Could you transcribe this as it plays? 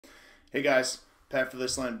Hey guys, Pat for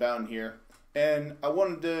This Land Bound here, and I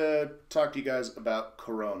wanted to talk to you guys about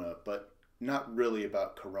Corona, but not really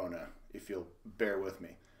about Corona, if you'll bear with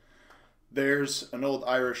me. There's an old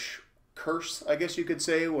Irish curse, I guess you could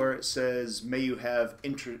say, where it says, may you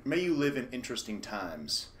live in interesting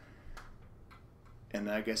times."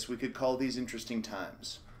 And I guess we could call these interesting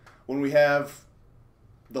times. When we have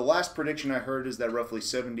the last prediction I heard is that roughly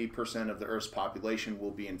 70% of the Earth's population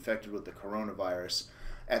will be infected with the coronavirus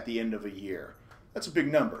at the end of a year. That's a big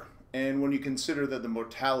number. And when you consider that the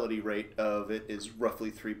mortality rate of it is roughly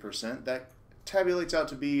 3%, that tabulates out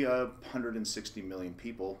to be 160 million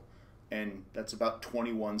people. And that's about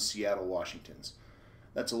 21 Seattle, Washingtons.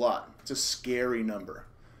 That's a lot. It's a scary number.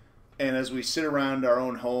 And as we sit around our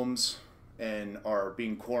own homes and are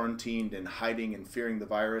being quarantined and hiding and fearing the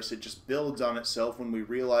virus, it just builds on itself when we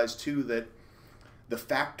realize too that the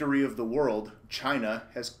factory of the world, China,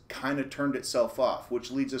 has kind of turned itself off, which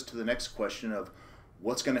leads us to the next question of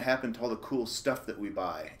what's going to happen to all the cool stuff that we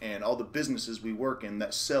buy and all the businesses we work in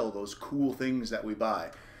that sell those cool things that we buy.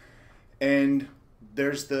 And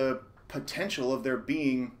there's the potential of there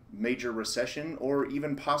being major recession or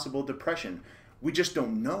even possible depression. We just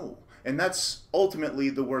don't know. And that's ultimately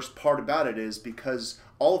the worst part about it, is because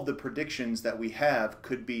all of the predictions that we have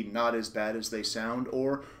could be not as bad as they sound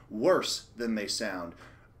or worse than they sound.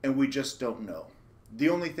 And we just don't know. The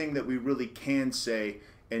only thing that we really can say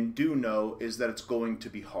and do know is that it's going to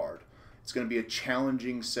be hard. It's going to be a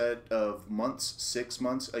challenging set of months, 6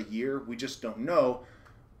 months, a year. We just don't know.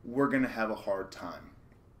 We're going to have a hard time.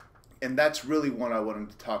 And that's really what I wanted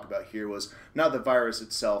to talk about here, was not the virus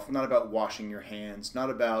itself, not about washing your hands, not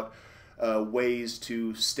about ways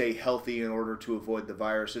to stay healthy in order to avoid the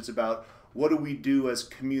virus. It's about what do we do as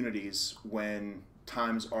communities when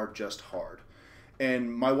times are just hard.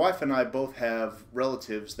 And my wife and I both have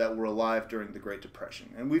relatives that were alive during the Great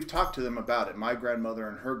Depression. And we've talked to them about it, my grandmother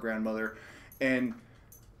and her grandmother. And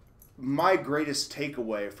my greatest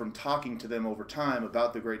takeaway from talking to them over time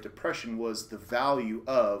about the Great Depression was the value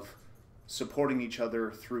of supporting each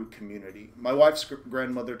other through community. My wife's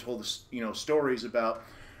grandmother told us, stories about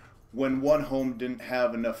when one home didn't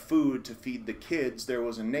have enough food to feed the kids, there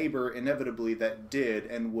was a neighbor inevitably that did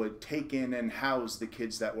and would take in and house the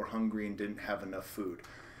kids that were hungry and didn't have enough food.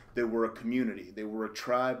 They were a community. They were a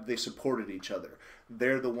tribe. They supported each other.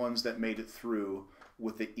 They're the ones that made it through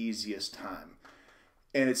with the easiest time.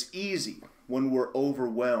 And it's easy when we're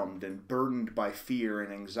overwhelmed and burdened by fear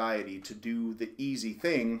and anxiety to do the easy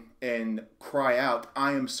thing and cry out,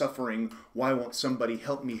 "I am suffering. Why won't somebody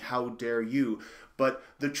help me? How dare you?" But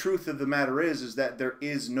the truth of the matter is that there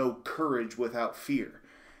is no courage without fear.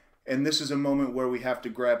 And this is a moment where we have to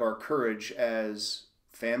grab our courage as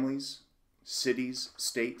families, cities,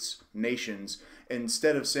 states, nations.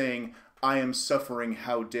 Instead of saying, "I am suffering,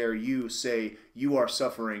 how dare you," say, "You are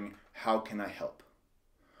suffering, how can I help?"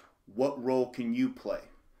 What role can you play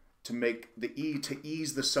to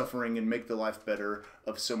ease the suffering and make the life better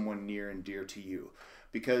of someone near and dear to you?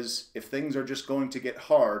 Because if things are just going to get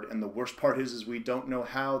hard, and the worst part is we don't know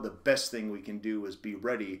how, the best thing we can do is be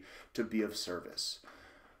ready to be of service.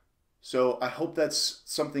 So I hope that's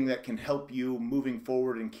something that can help you moving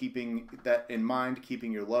forward and keeping that in mind,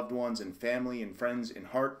 keeping your loved ones and family and friends in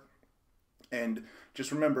heart. And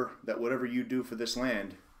just remember that whatever you do for this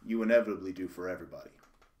land, you inevitably do for everybody.